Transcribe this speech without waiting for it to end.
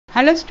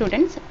Hello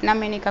students,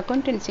 நம்ம இன்னைக்கு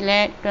அக்கவுண்டன்சில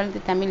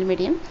 12th Tamil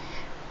medium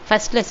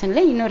first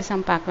லெசன்ல இன்னொரு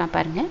சம் பார்க்கலாம்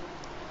பாருங்க.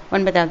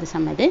 9வது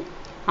சம் அது.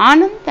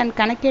 ஆனந்த் தன்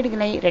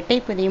கணக்கேடுகளை இரட்டை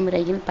பதிவு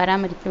முறையில்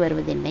பராமரித்து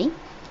வருவதில்லை.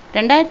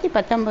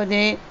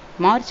 2019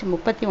 மார்ச்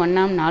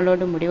 31ஆம்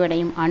நாளோடு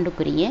முடிவடையும்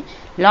ஆண்டுக்குரிய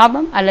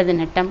லாபம் அல்லது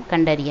நட்டம்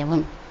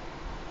கண்டறியவும்.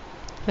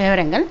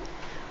 விவரங்கள்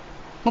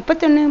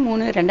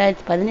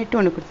 31/3/2018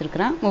 ஒன்று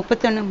கொடுத்துருக்குறான்,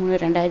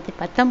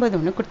 31/3/2019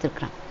 ஒன்று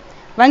கொடுத்துருக்குறான்.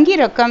 வங்கி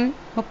ரொக்கம்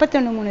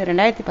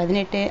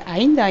 31/3/2018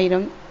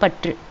 5000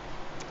 பற்று,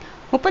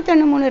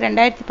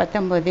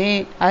 31/3/2019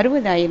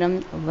 60,000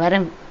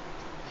 வரவு,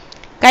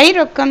 கை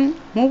ரொக்கம்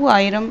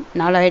 3000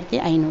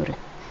 4500,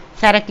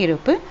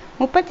 சரக்கிருப்பு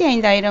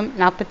 35,000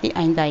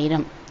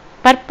 45,000,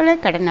 பற்பல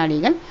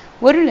கடனாளிகள்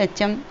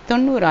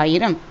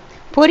 1,90,000,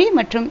 பொறி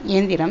மற்றும்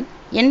இயந்திரம்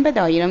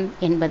 80,000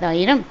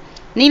 80,000,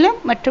 நிலம்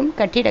மற்றும்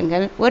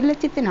கட்டிடங்கள்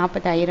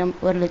 1,40,000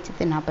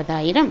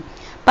 1,40,000,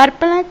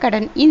 பற்பல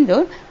கடன்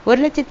இந்தோர்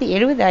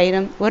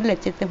 1,70,000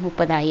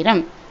 1,30,000.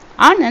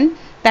 ஆனந்த்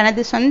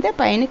தனது சொந்த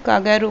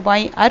பயனுக்காக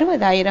ரூபாய்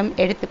 60,000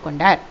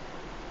 எடுத்துக்கொண்டார்.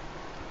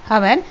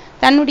 அவர்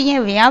தன்னுடைய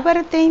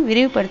வியாபாரத்தை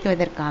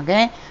விரிவுபடுத்துவதற்காக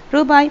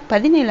ரூபாய்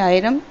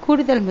 17,000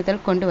 கூடுதல்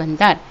முதல் கொண்டு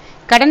வந்தார்.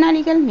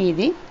 கடனாளிகள்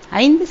மீது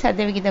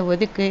 5%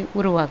 ஒதுக்கு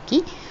உருவாக்கி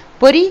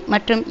பொறி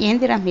மற்றும்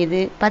இயந்திரம் மீது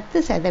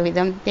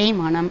 10%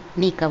 தேய்மானம்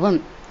நீக்கவும்.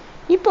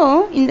 இப்போ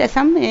இந்த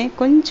சம்மு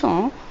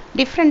கொஞ்சம்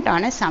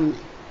டிஃப்ரெண்டான சம்மு.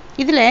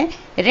 இதில்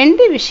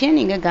 2 விஷயம்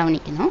நீங்கள்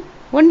கவனிக்கணும்.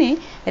 ஒன்று,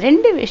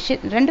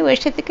 2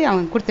 வருஷத்துக்கு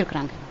அவங்க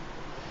கொடுத்துருக்குறாங்க.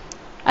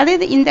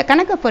 அதாவது இந்த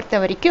கணக்கை பொறுத்த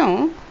வரைக்கும்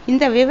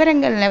இந்த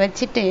விவரங்களில்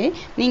வச்சுட்டு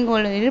நீங்கள்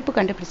ஒரு இருப்பு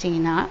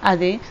கண்டுபிடிச்சிங்கன்னா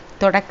அது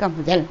தொடக்க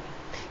முதல்.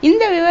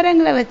 இந்த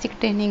விவரங்களை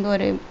வச்சுக்கிட்டு நீங்கள்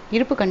ஒரு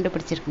இருப்பு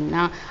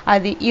கண்டுபிடிச்சிருக்கீங்கன்னா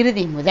அது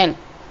இறுதி முதல்.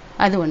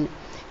 அது ஒன்று.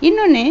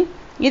 இன்னொன்று,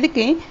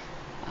 இதுக்கு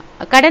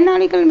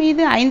கடனாளிகள்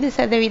மீது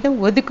 5%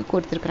 ஒதுக்கு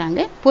கொடுத்துருக்குறாங்க.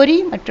 பொறி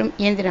மற்றும்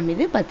இயந்திரம்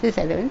மீது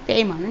 10%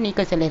 தேய்மானம்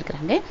நீக்க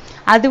சொல்லியிருக்கிறாங்க.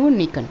 அதுவும்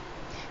நீக்கணும்.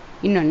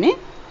 இன்னொன்று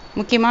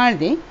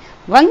முக்கியமானது,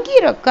 வங்கி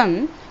ரொக்கம்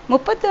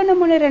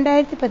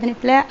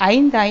 31/3/2018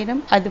 5000,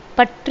 அது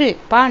பற்று,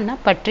 பான்னா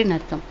பற்றுன்னு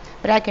அர்த்தம்,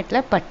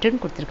 பிராக்கெட்டில்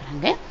பற்றுன்னு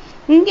கொடுத்துருக்குறாங்க.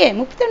 இங்கே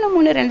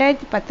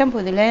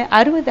 31/3/2019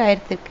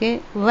 60,000க்கு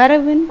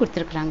வரவுன்னு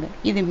கொடுத்துருக்குறாங்க.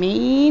 இது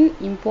மெயின்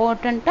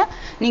இம்பார்ட்டண்ட்டாக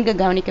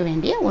நீங்கள் கவனிக்க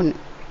வேண்டிய ஒன்று.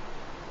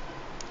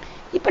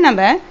 இப்போ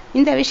நம்ம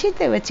இந்த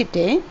விஷயத்தை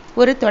வச்சுட்டு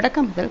ஒரு தொடக்க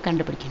முதல்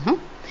கண்டுபிடிக்கணும்.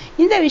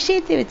 இந்த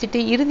விஷயத்தை வச்சுட்டு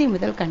இறுதி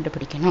முதல்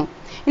கண்டுபிடிக்கணும்.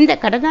 இந்த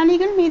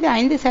கடனாளிகள் மீது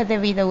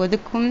 5%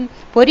 ஒதுக்கும்,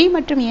 பொறி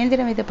மற்றும்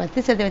இயந்திரம் மீது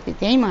 10%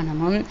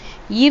 தேய்மானமும்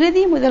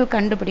இறுதி முதல்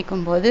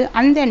கண்டுபிடிக்கும் போது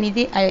அந்த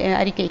நிதி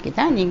அறிக்கைக்கு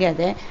தான் நீங்கள்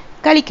அதை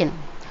கழிக்கணும்.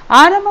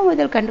 ஆரம்ப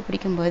முதல்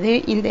கண்டுபிடிக்கும் போது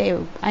இந்த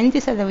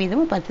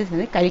 5%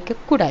 10%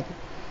 கழிக்கக்கூடாது.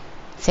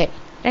 சரி.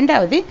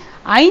 2வது,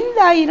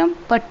 5,000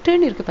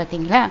 பற்றுன்னு இருக்குது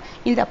பார்த்தீங்களா?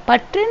 இந்த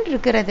பற்றுன்னு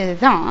இருக்கிறது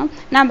தான்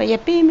நம்ம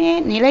எப்பயுமே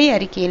நிலை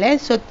அறிக்கையில்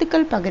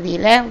சொத்துக்கள்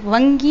பகுதியில்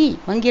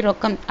வங்கி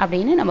ரொக்கம்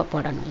அப்படின்னு நம்ம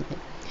போடணும். இது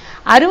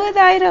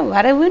 60,000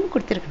 வரவுன்னு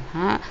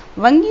கொடுத்துருக்குன்னா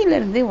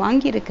வங்கியிலிருந்து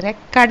வாங்கியிருக்கிற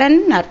கடன்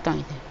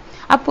அர்த்தம். இது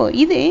அப்போது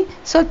இது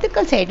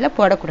சொத்துக்கள் சைடில்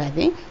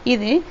போடக்கூடாது,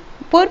 இது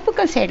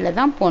பொறுப்புகள் சைடில்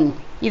தான் போடணும்.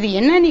 இது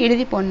என்னன்னு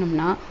எழுதி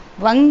போடணும்னா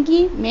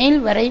வங்கி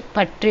மேல்வரை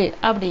பற்று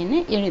அப்படின்னு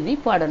எழுதி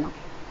போடணும்.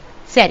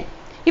 சரி.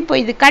 இப்போ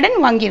இது கடன்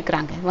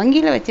வாங்கியிருக்கிறாங்க,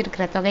 வங்கியில்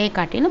வச்சிருக்கிற தொகையை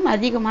காட்டிலும்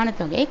அதிகமான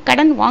தொகையை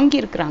கடன்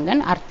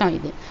வாங்கியிருக்கிறாங்கன்னு அர்த்தம்.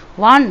 இது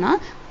வான்னா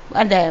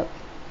அந்த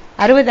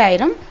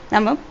 60,000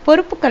 நம்ம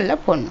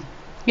பொறுப்புகளில் போடணும்.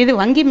 இது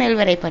வங்கி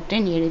மேல்வரை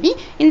பற்றுன்னு எழுதி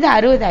இந்த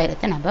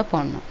 60,000 நம்ம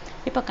போடணும்.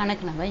 இப்போ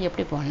கணக்கு நம்ம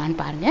எப்படி போடலான்னு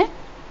பாருங்கள்.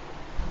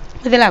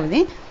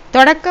 முதலாவது,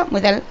 தொடக்க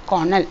முதல்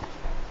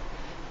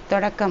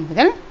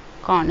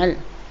காணல்.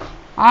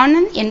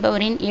 ஆனந்த்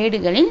என்பவரின்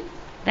ஏடுகளில்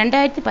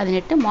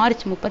 2018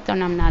 மார்ச்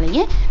 31ஆம் நாளைய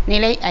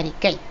நிலை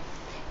அறிக்கை.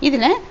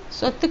 இதில்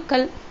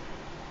சொத்துக்கள்,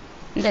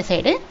 இந்த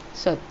சைடு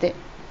சொத்து,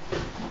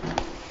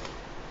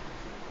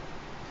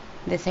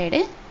 இந்த சைடு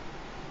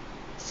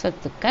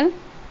சொத்துக்கள்,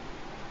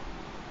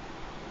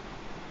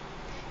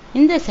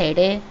 இந்த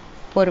சைடு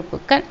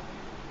பொறுப்புகள்,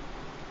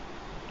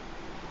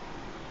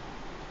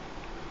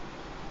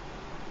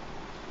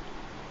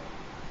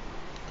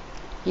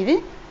 இது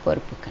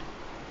பொறுப்புகள்.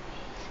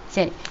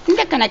 சரி.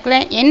 இந்த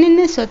கணக்கில்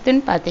என்னென்ன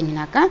சொத்துன்னு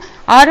பார்த்தீங்கன்னாக்கா,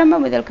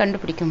 ஆரம்ப முதல்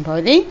கண்டுபிடிக்கும்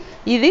போது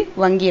இது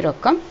வங்கி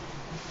ரொக்கம்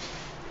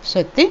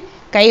சொத்து,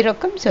 கை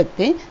ரொக்கம்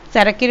சொத்து,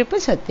 சரக்கிருப்பு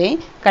சொத்து,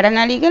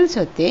 கடனாளிகள்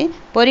சொத்து,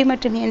 பொறி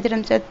மற்றும்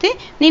இயந்திரம் சொத்து,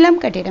 நிலம்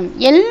கட்டிடம்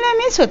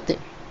எல்லாமே சொத்து.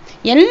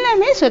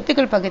 எல்லாமே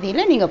சொத்துக்கள்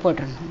பகுதியில் நீங்கள்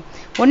போட்டுடணும்.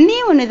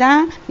 ஒன்று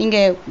தான்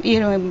நீங்கள்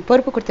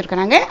பொறுப்பு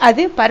கொடுத்துருக்குறாங்க,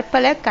 அது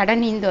பற்பல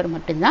கடன் இந்தோர்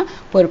மட்டும்தான்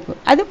பொறுப்பு.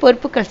 அது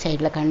பொறுப்புகள்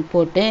சைடில்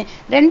போட்டு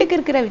 2க்கு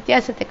இருக்கிற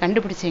வித்தியாசத்தை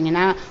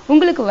கண்டுபிடிச்சிங்கன்னா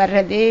உங்களுக்கு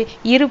வர்றது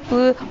இருப்பு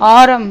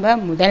ஆரம்ப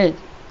முதல்.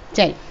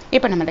 சரி.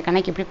 இப்போ நம்ம இந்த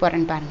கணக்கு எப்படி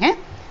போகிறேன்னு பாருங்கள்.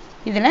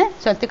 இதில்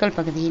சொத்துக்கள்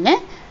பகுதியில்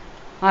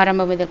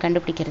ஆரம்ப முதல்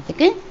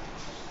கண்டுபிடிக்கிறதுக்கு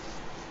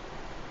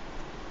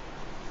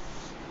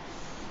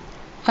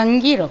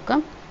வங்கி ரொக்கம்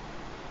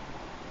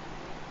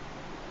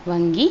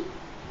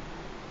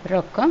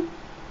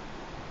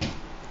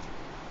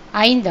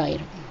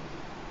 5,000,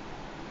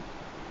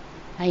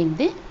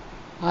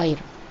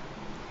 5,000,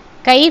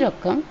 கை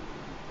ரொக்கம்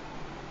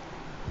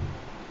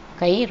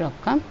கை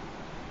ரொக்கம்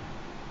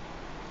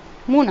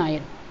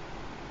 3000.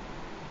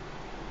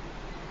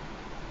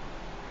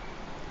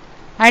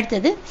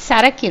 அடுத்தது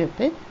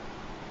சரக்கிருப்பு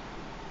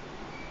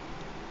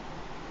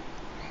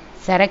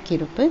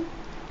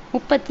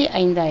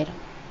 35,000.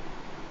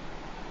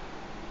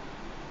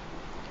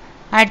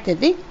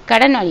 அடுத்தது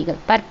கடனாளிகள்,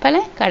 பற்பல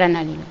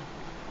கடனாளிகள்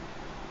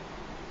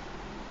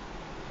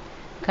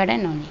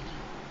 1,00,000.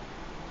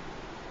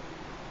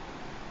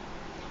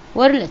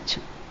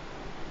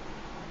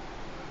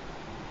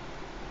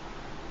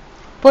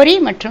 பொறி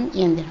மற்றும்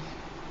இயந்திரம்,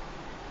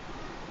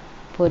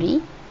 பொறி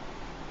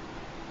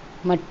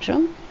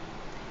மற்றும்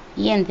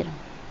இயந்திரம்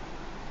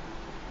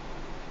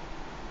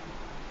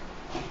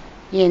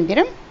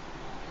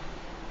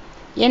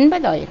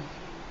 80,000.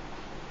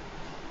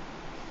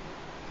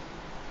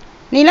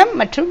 நிலம்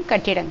மற்றும்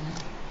கட்டிடங்கள்,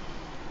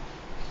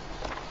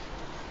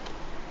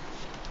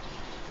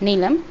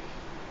 நிலம்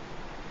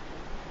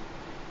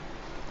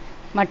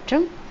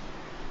மற்றும்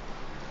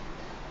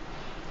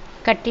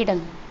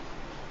கட்டிடங்கள்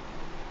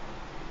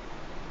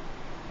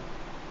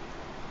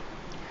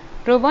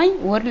ரூபாய்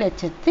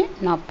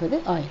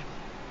 1,40,000.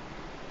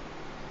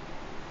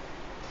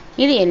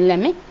 இது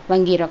எல்லாமே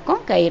வங்கி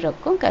ரொக்கம், கை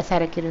ரொக்கம்,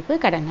 சரக்கிருப்பு,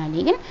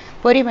 கடனாளிகள்,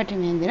 பொறி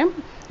மற்றும் இயந்திரம்,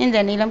 இந்த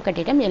நிலம்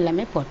கட்டிடம்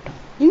எல்லாமே போட்டோம்.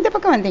 இந்த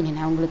பக்கம்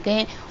வந்தீங்கன்னா உங்களுக்கு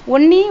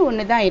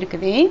ஒன்று தான்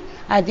இருக்குது,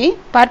 அது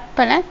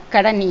பற்பல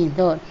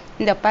கடனீந்தோர்.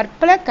 இந்த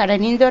பற்பல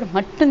கடனீந்தோர்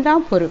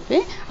மட்டும்தான் பொறுப்பு.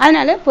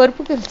 அதனால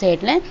பொறுப்புகள்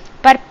சைடில்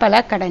பற்பல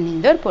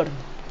கடனீந்தோர்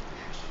போடுங்க.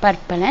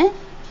 பற்பல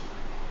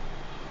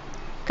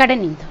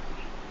கடனீந்தோர்,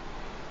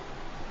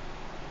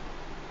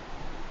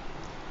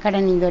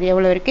 கடனீந்தோர்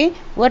எவ்வளோ இருக்கு?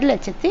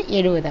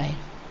 1,70,000.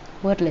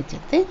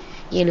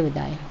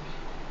 1,70,000.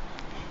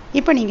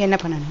 இப்போ நீங்கள் என்ன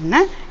பண்ணணும்னா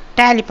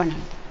டேலி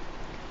பண்ணணும்.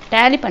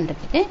 டேலி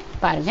பண்ணுறதுக்கு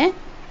பாருங்கள்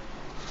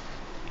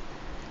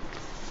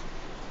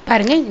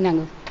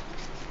நாங்கள்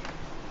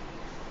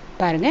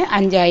பாருங்கள்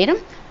 5,000,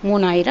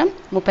 3,000,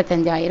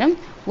 35,000,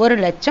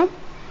 1,00,000.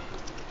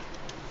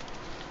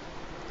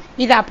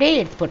 இதை அப்படியே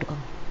எடுத்து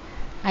போட்டுக்கோங்க.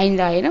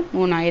 5,000,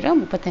 3,000,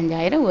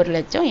 35,000,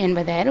 1,00,000,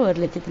 80,000,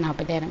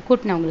 1,40,000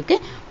 கூட்டினவங்களுக்கு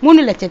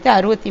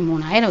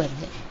 3,63,000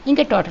 வருது.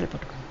 இங்கே டோட்டல்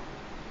போட்டுக்கோங்க.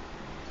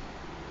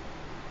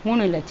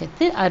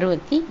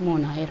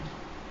 3,63,000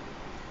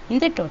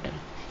 இந்த டோட்டல்.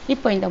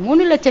 இப்போ இந்த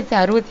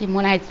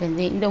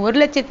 3,63,000 இந்த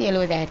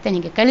 1,70,000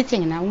 நீங்கள்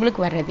கழிச்சிங்கன்னா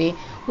உங்களுக்கு வர்றது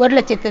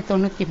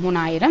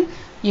 1,93,000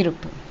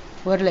 இருப்பு.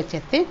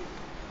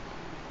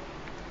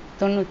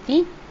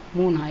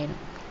 1,93,000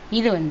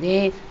 இது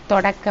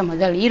தொடக்க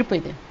முதல் இருப்பு.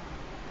 இது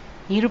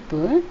இருப்பு.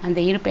 அந்த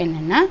இருப்பு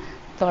என்னன்னா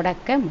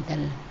தொடக்க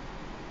முதல்.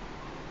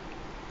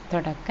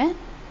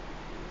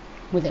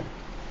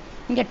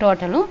 இங்கே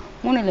டோட்டலும்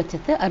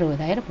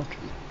 3,60,000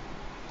 போட்டுருங்க.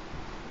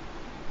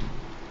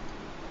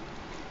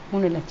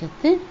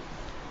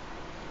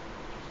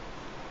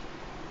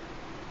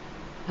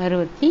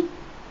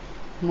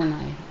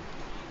 3,63,000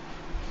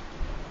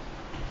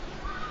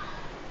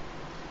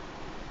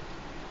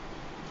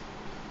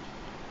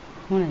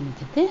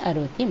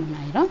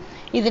 3,63,000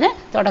 இதுல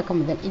தொடக்க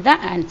முதல்.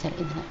 இதுதான் ஆன்சர்.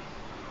 இதுல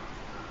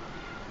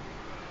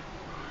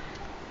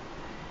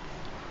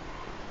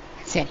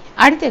சரி.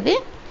 அடுத்தது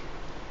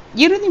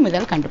இறுதி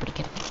முதல்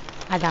கண்டுபிடிக்கிறது.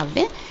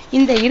 அதாவது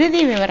இந்த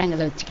இறுதி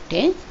விவரங்களை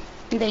வச்சுக்கிட்டு,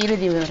 இந்த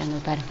இறுதி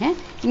விவரங்கள் பாருங்க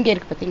இங்க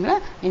இருக்கு பார்த்தீங்களா?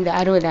 இந்த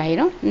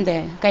 60,000, இந்த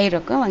கை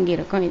ரொக்கம், வங்கி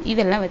ரொக்கம்,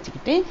 இதெல்லாம்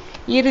வச்சுக்கிட்டு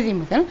இறுதி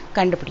முதல்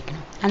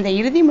கண்டுபிடிக்கணும். அந்த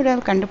இறுதி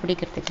முதல்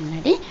கண்டுபிடிக்கிறதுக்கு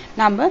முன்னாடி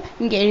நாம்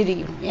இங்கே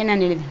எழுதிக்கணும்.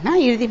 என்னென்னு எழுதினா,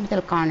 இறுதி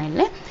முதல்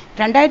காணல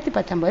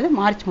 2019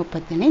 மார்ச்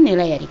 31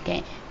 நிலை அறிக்கை.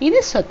 இது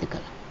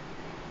சொத்துக்கள்,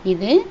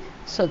 இது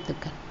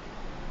சொத்துக்கள்,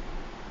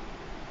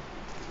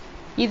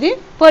 இது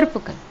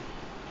பொறுப்புகள்,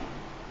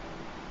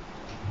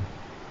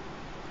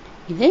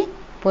 இது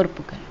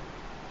பொறுப்புகள்,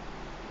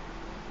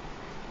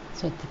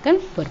 சொத்துக்கள்,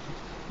 பொறுப்பு.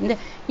 இந்த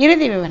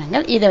இறுதி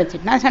விவரங்கள் இதை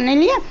வச்சுட்டு நான் சொன்னேன்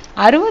இல்லையா,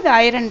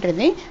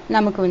 60,000ன்றது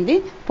நமக்கு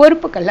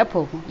பொறுப்புக்கள்ல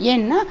போகும்.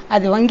 ஏன்னா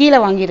அது வங்கியில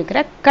வாங்கியிருக்கிற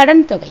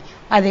கடன் தொகை.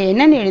 அது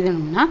என்னன்னு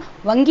எழுதணும்னா,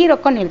 வங்கி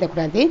ரொக்கம்னு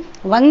எழுதக்கூடாது,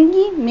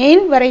 வங்கி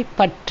மேல்வரை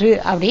பற்று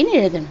அப்படின்னு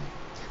எழுதணும்.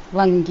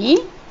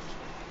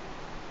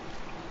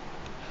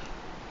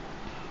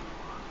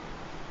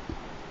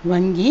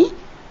 வங்கி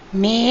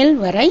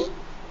மேல்வரை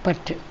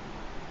பற்று,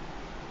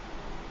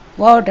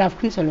 ஓவர்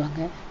டிராஃப்ட்னு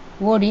சொல்லுவாங்க,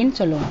 ஓடின்னு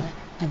சொல்லுவாங்க.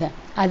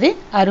 அது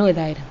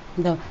 60,000.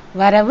 இந்த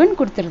வரவுன்னு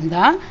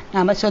கொடுத்துருந்தா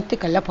நம்ம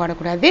சொத்துக்கள்ல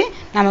போடக்கூடாது,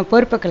 நம்ம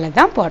பொறுப்புக்கள்ல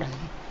தான்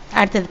போடணும்.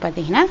 அடுத்தது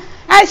பார்த்தீங்கன்னா,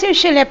 ஆஸ்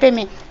யூஷுவல்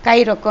எப்பயுமே கை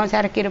ரொக்கம்,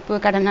 சரக்கிருப்பு,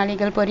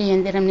 கடனாளிகள், பொறி,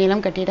 இயந்திரம்,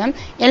 நிலம், கட்டிடம்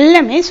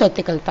எல்லாமே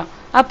சொத்துக்கள் தான்.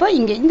 அப்போ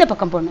இங்கே இந்த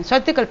பக்கம் போடணும்,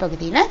 சொத்துக்கள்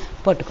பகுதியில்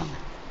போட்டுக்கோங்க.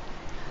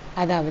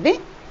 அதாவது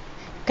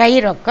கை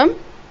ரொக்கம்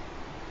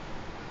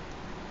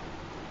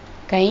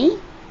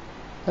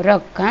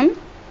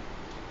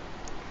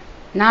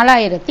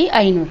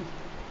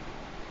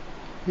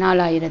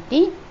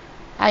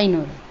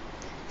 4,500.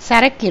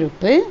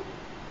 சரக்கிருப்பு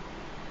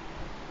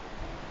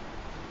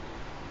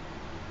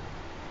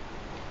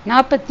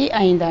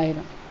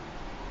 45,000.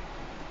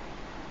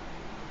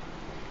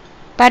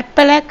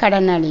 பற்பல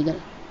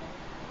கடனாளிகள்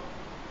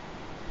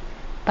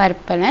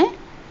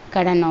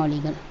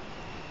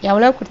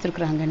எவ்வளவு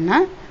கொடுத்துருக்குறாங்கன்னா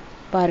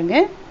பாருங்க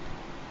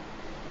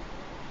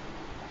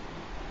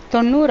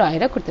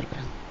 90,000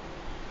 கொடுத்துருக்குறாங்க.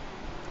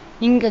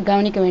 இங்கே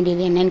கவனிக்க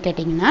வேண்டியது என்னன்னு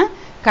கேட்டிங்கன்னா,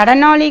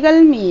 கடனாளிகள்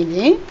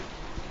மீது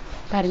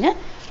பாருங்க,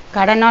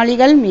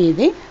 கடனாளிகள்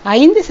மீது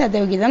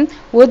 5%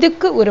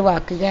 ஒதுக்கு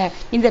உருவாக்குக.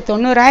 இந்த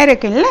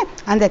 90,000 இல்லை,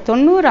 அந்த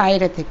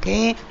 90,000க்கு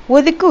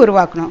ஒதுக்கு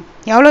உருவாக்கணும்.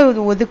 எவ்வளோ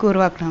ஒதுக்கு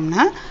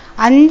உருவாக்கணும்னா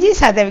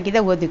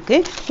 5% ஒதுக்கு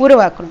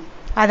உருவாக்கணும்.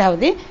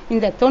 அதாவது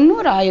இந்த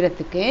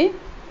 90,000க்கு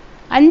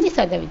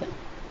 5%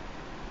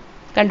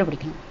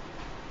 கண்டுபிடிக்கணும்.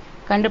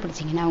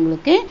 கண்டுபிடிச்சிங்கன்னா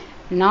உங்களுக்கு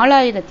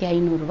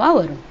 4,500 ரூபாய்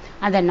வரும்.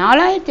 அந்த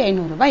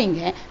 4,500 ரூபாய்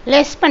இங்கே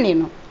லெஸ்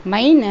பண்ணிடணும்.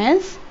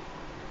 மைனஸ்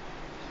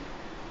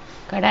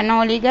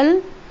கடனாளிகள்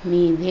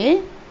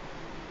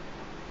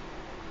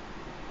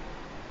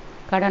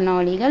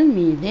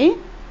மீது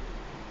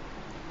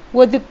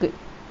ஒதுக்கு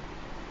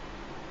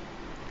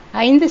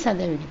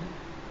 5%.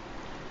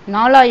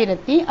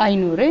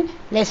 4,500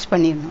 லெஸ்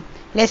பண்ணிடணும்.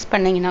 லெஸ்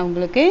பண்ணிங்கன்னா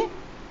உங்களுக்கு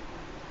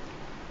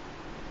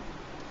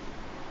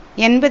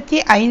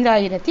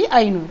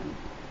 85,500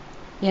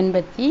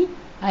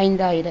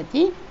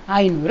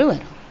 85,500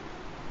 வரும்.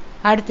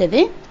 அடுத்தது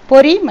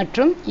பொறி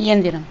மற்றும்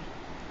இயந்திரம்.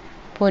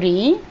 பொறி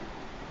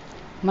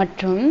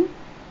மற்றும்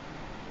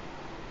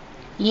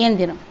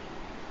இயந்திரம்.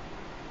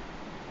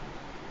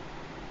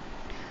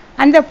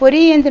 அந்த பொறி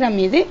இயந்திரம்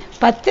மீது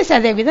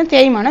 10%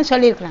 தேய்மானம்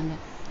சொல்லியிருக்கிறாங்க.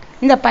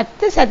 இந்த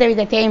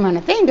 10%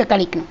 தேய்மானத்தை இங்கே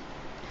கழிக்கணும்.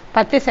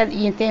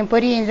 10%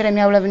 பொறி இயந்திரம்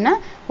எவ்வளவுன்னா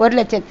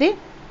 1,00,000.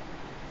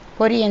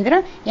 பொறி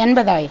இயந்திரம்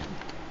 80,000.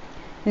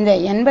 இந்த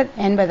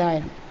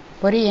 80,000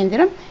 பொறி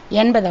இயந்திரம்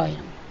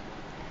 80,000.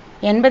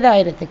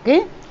 80,000க்கு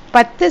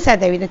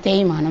 10%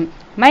 தேய்மானம்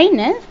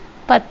மைனஸ்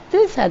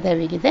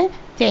 10%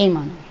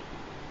 தேய்மானம்.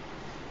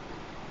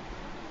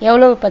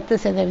 எவ்வளவு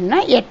 10%னா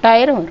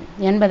 8,000 வரும்.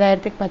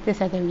 80,000க்கு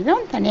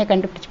 10% தனியாக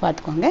கண்டுபிடிச்சு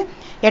பார்த்துக்கோங்க.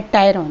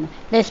 8,000 வரும்.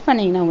 லெஸ்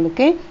பண்ணிங்கன்னா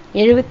உங்களுக்கு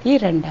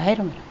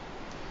 72,000 வரும்.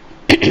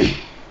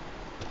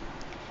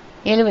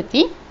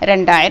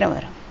 72,000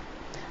 வரும்.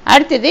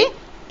 அடுத்தது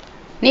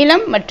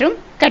நிலம் மற்றும்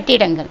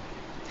கட்டிடங்கள்.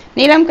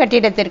 நிலம்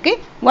கட்டிடத்திற்கு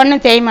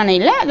ஒன்றும் தேய்மானம்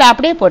இல்லை, அதை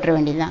அப்படியே போட்டுற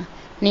வேண்டியதுதான்.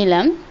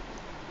 நிலம்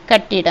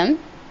கட்டிடம்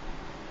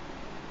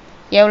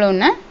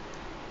எவ்வளோன்னா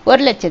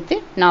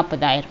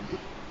 1,40,000.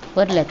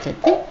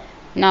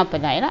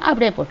 1,40,000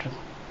 அப்படியே போட்டுருங்க.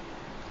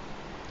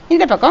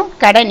 இந்த பக்கம்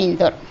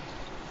கடனீந்தோர்,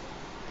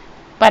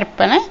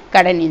 பற்பல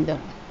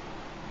கடனீந்தோர்,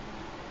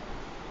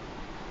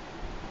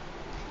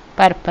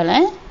 பற்பல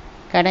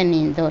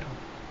கடனீந்தோர்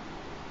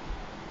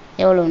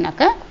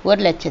எவ்வளோனாக்கா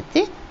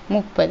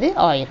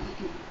 1,30,000.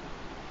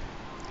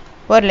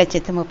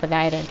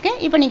 1,30,000 இருக்குது.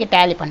 இப்போ நீங்கள்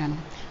டேலி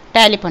பண்ணணும்.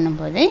 டேலி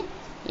பண்ணும்போது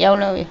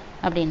எவ்வளோ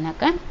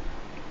அப்படின்னாக்கா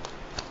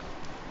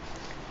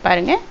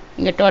பாருங்கள்,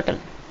 இங்கே டோட்டல்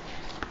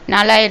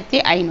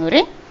 4,500,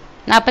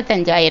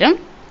 45,000,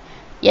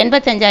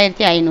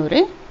 85,500,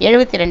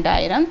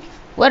 72,000,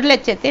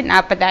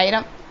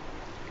 1,40,000.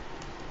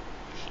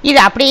 இது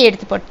அப்படியே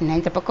எடுத்து போட்டீங்கன்னா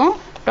இந்த பக்கம்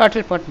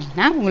டோட்டல்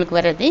போட்டிங்கன்னா உங்களுக்கு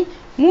வர்றது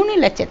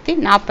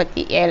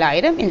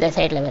 3,47,000 இந்த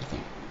சைடில் வருது.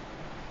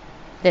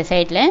 இந்த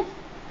சைடில்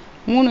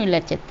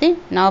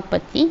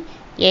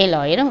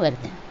 3,47,000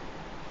 வருது.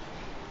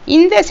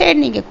 இந்த சைடு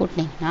நீங்கள்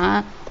கூட்டினீங்கன்னா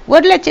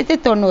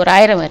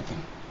 1,90,000 வருது.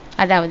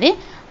 அதாவது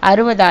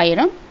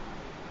 60,000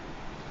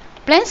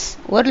 ப்ளஸ்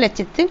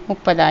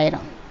 1,30,000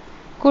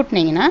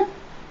 கூட்டினீங்கன்னா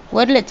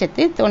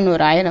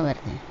 1,90,000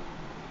 வருது.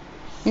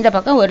 இந்த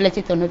பக்கம்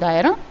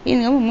 1,90,000, இது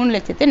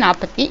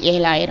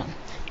 3,47,000.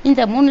 இந்த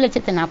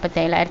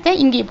 3,47,000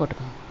 இங்கேயும்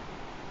போட்டுக்கோங்க.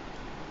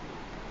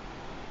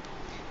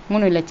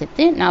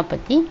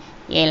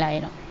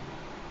 3,47,000.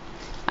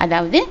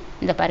 அதாவது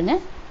இந்த பாருங்க,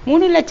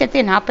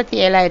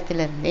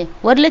 3,47,000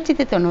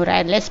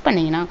 1,90,000 லெஸ்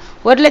பண்ணிங்கன்னா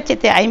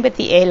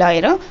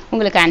 1,57,000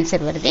 உங்களுக்கு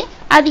ஆன்சர் வருது.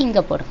 அது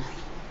இங்கே போடுங்க.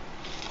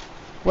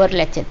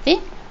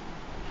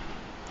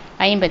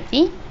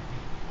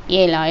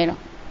 1,57,000.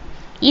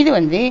 இது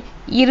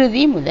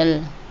இறுதி முதல்.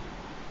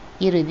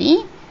 இறுதி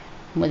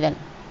முதல்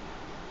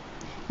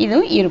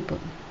இதுவும் இருப்பு.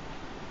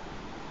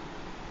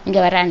 இங்கே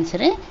வர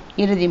ஆன்சரு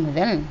இறுதி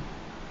முதல்.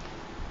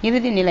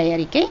 இறுதி நிலை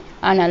அறிக்கை,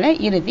 ஆனால்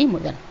இறுதி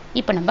முதல்.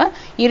 இப்போ நம்ம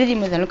இறுதி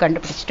முதலும்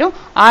கண்டுபிடிச்சிட்டோம்,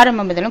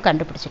 ஆரம்ப முதலும்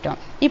கண்டுபிடிச்சிட்டோம்.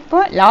 இப்போ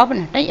லாப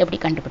நட்டம் எப்படி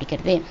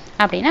கண்டுபிடிக்கிறது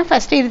அப்படின்னா,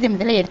 ஃபஸ்ட்டு இறுதி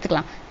முதலை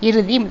எடுத்துக்கலாம்.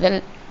 இறுதி முதல்.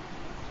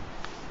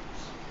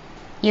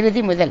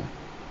 இறுதி முதல்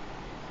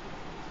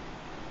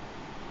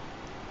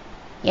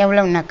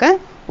எவ்வளவுனாக்கா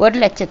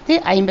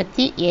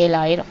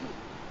 1,57,000.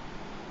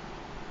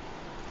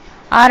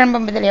 ஆரம்ப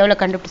முதல் எவ்வளோ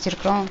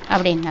கண்டுபிடிச்சிருக்கிறோம்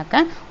அப்படின்னாக்கா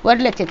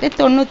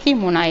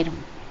 1,93,000.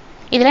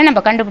 இதில் நம்ம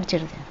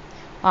கண்டுபிடிச்சிருது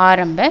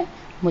ஆரம்ப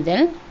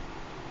முதல்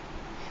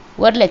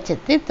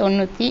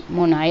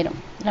 1,93,000.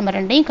 நம்ம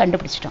ரெண்டையும்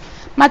கண்டுபிடிச்சிட்டோம்.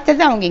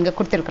 மற்றது அவங்க இங்கே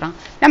கொடுத்துருக்குறோம்.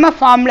 நம்ம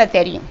ஃபார்முலா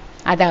தெரியும்.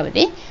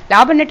 அதாவது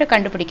லாப நட்டை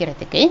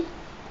கண்டுபிடிக்கிறதுக்கு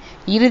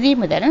இறுதி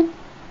முதல்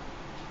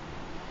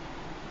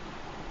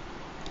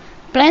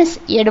ப்ளஸ்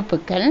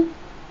எடுப்புக்கள்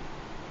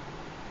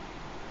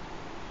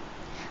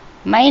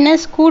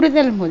மைனஸ்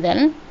கூடுதல்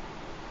முதல்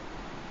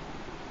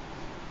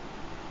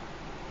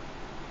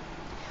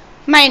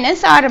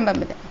மைனஸ் ஆரம்ப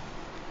முதல்.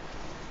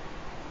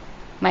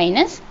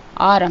 மைனஸ்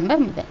ஆரம்ப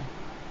முதல்.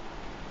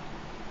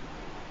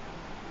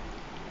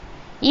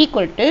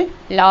 ஈக்குவல் டு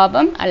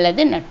லாபம்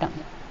அல்லது நட்டம்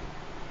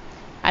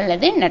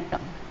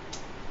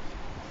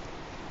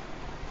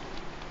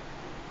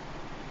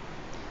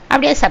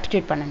அப்படியே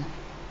சப்ஸ்டியூட் பண்ணணும்.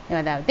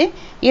 அதாவது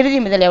இறுதி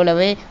முதல்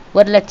எவ்வளவு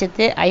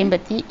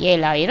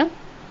 1,57,000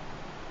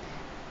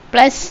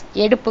 ப்ளஸ்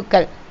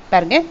எடுப்புக்கள்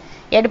பாருங்க,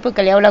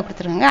 எடுப்புக்கள் எவ்வளோ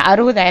கொடுத்துருக்காங்க,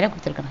 60,000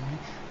 கொடுத்துருக்காங்க.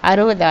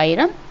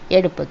 60,000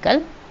 எடுப்புக்கள்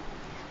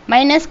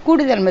மைனஸ்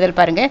கூடுதல் முதல்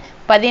பாருங்க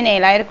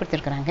 17,000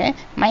 கொடுத்துருக்குறாங்க.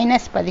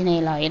 மைனஸ்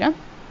 17,000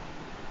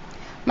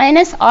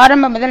 மைனஸ்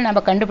ஆரம்ப முதல் நம்ம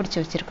கண்டுபிடிச்சி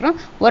வச்சிருக்கிறோம்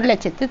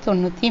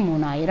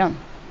 1,93,000.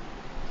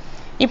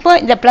 இப்போ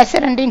இந்த ப்ளஸ்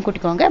ரெண்டையும்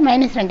கூட்டிக்கோங்க,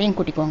 மைனஸ் ரெண்டையும்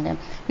கூட்டிக்கோங்க.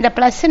 இந்த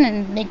ப்ளஸ்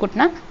ரெண்டையும்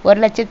கூட்டினா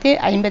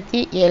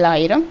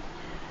 1,57,000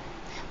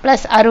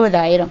 ப்ளஸ்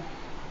 60,000.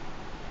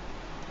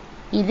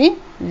 இது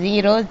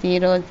 0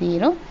 0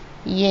 0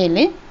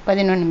 7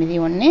 11 மீதி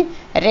 1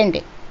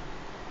 2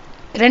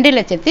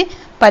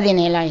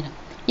 2,17,000.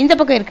 இந்த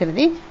பக்கம்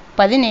இருக்கிறது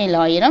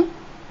 17,000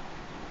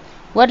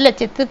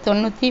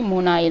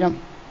 1,93,000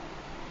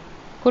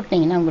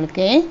 கூட்டினீங்கன்னா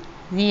உங்களுக்கு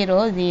 0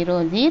 0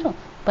 0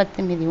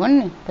 10 மீதி 1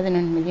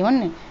 11 மீதி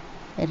 1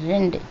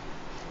 2.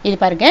 இது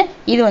பாருங்க,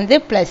 இது வந்து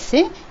ப்ளஸ்ஸு,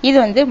 இது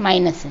வந்து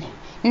மைனஸு.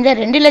 இந்த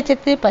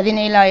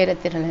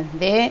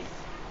 2,17,000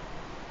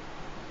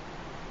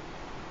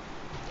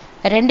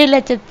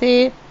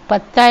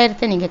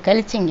 2,10,000 நீங்கள்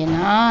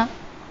கழிச்சிங்கன்னா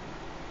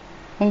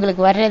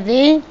உங்களுக்கு வர்றது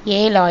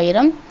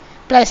 7,000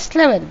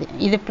 ப்ளஸில் வருது.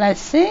 இது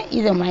ப்ளஸ்ஸு,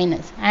 இது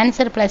மைனஸ்.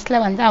 ஆன்சர்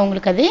ப்ளஸில் வந்து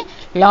அவங்களுக்கு அது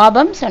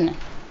லாபம் சொன்னேன்.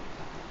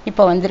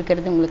 இப்போ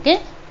வந்திருக்கிறது உங்களுக்கு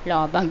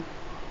லாபம்.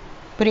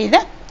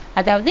 புரியுதா?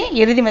 அதாவது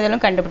இறுதி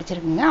முதலும்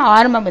கண்டுபிடிச்சிருக்குங்க,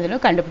 ஆரம்ப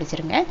முதலும்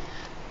கண்டுபிடிச்சிருங்க.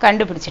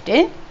 கண்டுபிடிச்சிட்டு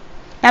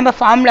நம்ம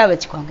ஃபார்முலா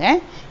வச்சுக்கோங்க.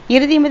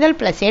 இறுதி முதல்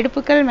ப்ளஸ்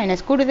எடுப்புக்கள்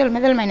மைனஸ் கூடுதல்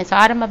முதல் மைனஸ்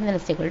ஆரம்ப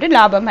முதல் சேர்த்து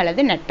லாபம்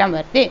அல்லது நட்டம்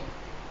வருது.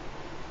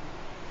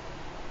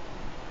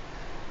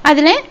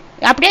 அதில்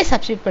அப்படியே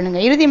சப்ஸ்டியூட்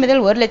பண்ணுங்கள். இறுதி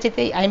முதல்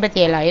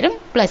 1,57,000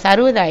 ப்ளஸ்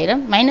 60,000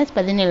 மைனஸ்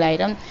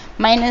 17,000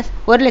 மைனஸ்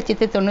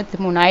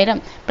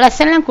 1,93,000 ப்ளஸ்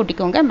எல்லாம்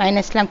கூட்டிக்கோங்க,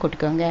 மைனஸ்லாம்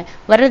கூட்டிக்கோங்க.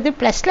 வர்றது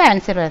ப்ளஸில்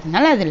ஆன்சர்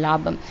வர்றதுனால அது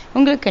லாபம்.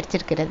 உங்களுக்கு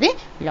கிடைச்சிருக்கிறது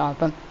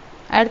லாபம்.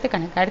 அடுத்த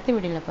கணக்கு அடுத்த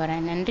வீடியோவில்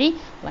போகிறேன். நன்றி,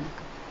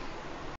 வணக்கம்.